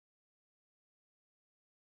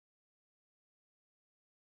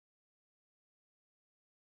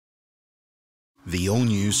The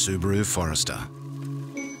all-new Subaru Forester.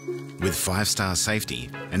 With 5-star safety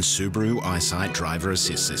and Subaru EyeSight driver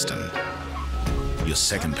assist system. Your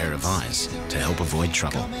second pair of eyes to help avoid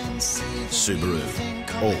trouble. Subaru,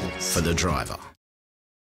 all for the driver.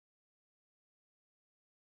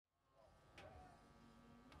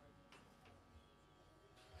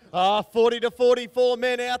 40 to 44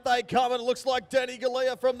 men out they come, and it looks like Danny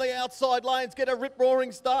Galea from the outside lanes get a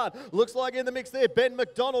rip-roaring start. Looks like in the mix there, Ben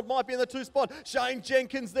McDonald might be in the 2 spot. Shane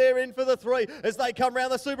Jenkins there in for the 3 as they come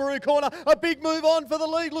round the Subaru corner. A big move on for the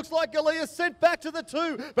lead. Looks like Galea sent back to the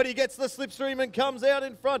 2, but he gets the slipstream and comes out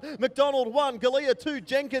in front. McDonald 1, Galea 2,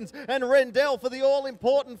 Jenkins and Rendell for the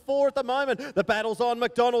all-important 4 at the moment. The battle's on.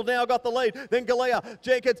 McDonald now got the lead. Then Galea,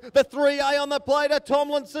 Jenkins, the 3A on the plate.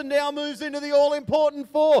 Tomlinson now moves into the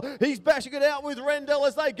all-important 4. He's bashing it out with Rendell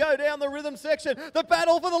as they go down the rhythm section. The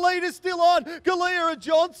battle for the lead is still on. Galea and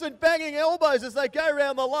Johnson banging elbows as they go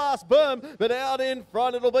around the last berm. But out in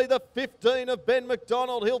front, it'll be the 15 of Ben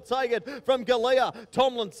McDonald. He'll take it from Galea,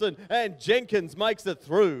 Tomlinson, and Jenkins makes it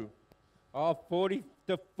through. 40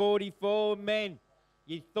 to 44 men.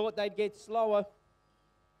 You thought they'd get slower.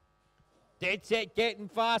 Dead set getting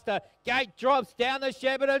faster. Gate drops down the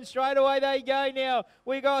Shepparton. Straight away they go now.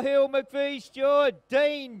 We got Hill, McPhee, Stewart,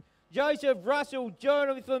 Dean, Joseph Russell,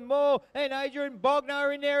 Jonathan Moore, and Adrian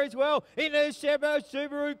Bogner in there as well. In the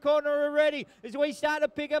Subaru corner already as we start to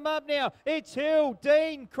pick them up now. It's Hill,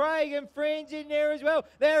 Dean, Craig, and Franz in there as well.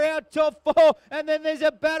 They're our top 4, and then there's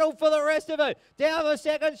a battle for the rest of it. Down the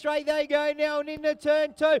second straight they go now, and into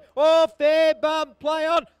turn 2. Off there, bump, play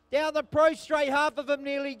on. Down the pro straight, half of them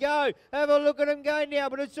nearly go. Have a look at them go now,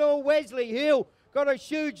 but it's all Wesley Hill. Got a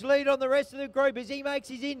huge lead on the rest of the group as he makes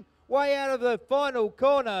his way out of the final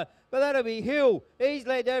corner. But that'll be Hill. He's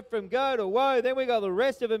led that from go to woe. Then we got the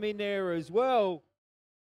rest of them in there as well.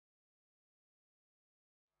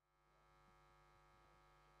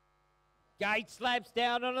 Gate slaps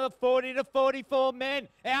down onto the 40 to 44 men.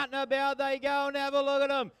 Out and about they go, and have a look at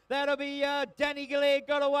them. That'll be Danny Galea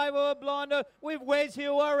got away with a blinder with Wes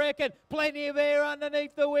Hill, I reckon. Plenty of air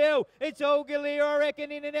underneath the wheel. It's all Galea, I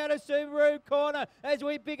reckon, in and out of Subaru corner as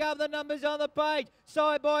we pick up the numbers on the page.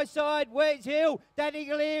 Side by side, Wes Hill, Danny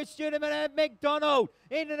Galea, Studeman and McDonald.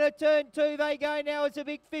 Into the turn 2 they go now. It's a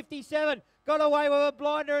big 57. Got away with a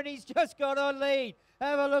blinder and he's just got a lead.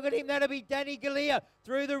 Have a look at him. That'll be Danny Galea.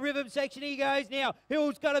 Through the rhythm section he goes now.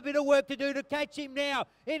 Hill's got a bit of work to do to catch him now.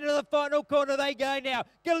 Into the final corner they go now.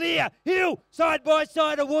 Galea, Hill, side by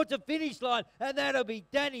side towards the finish line. And that'll be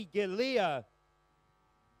Danny Galea.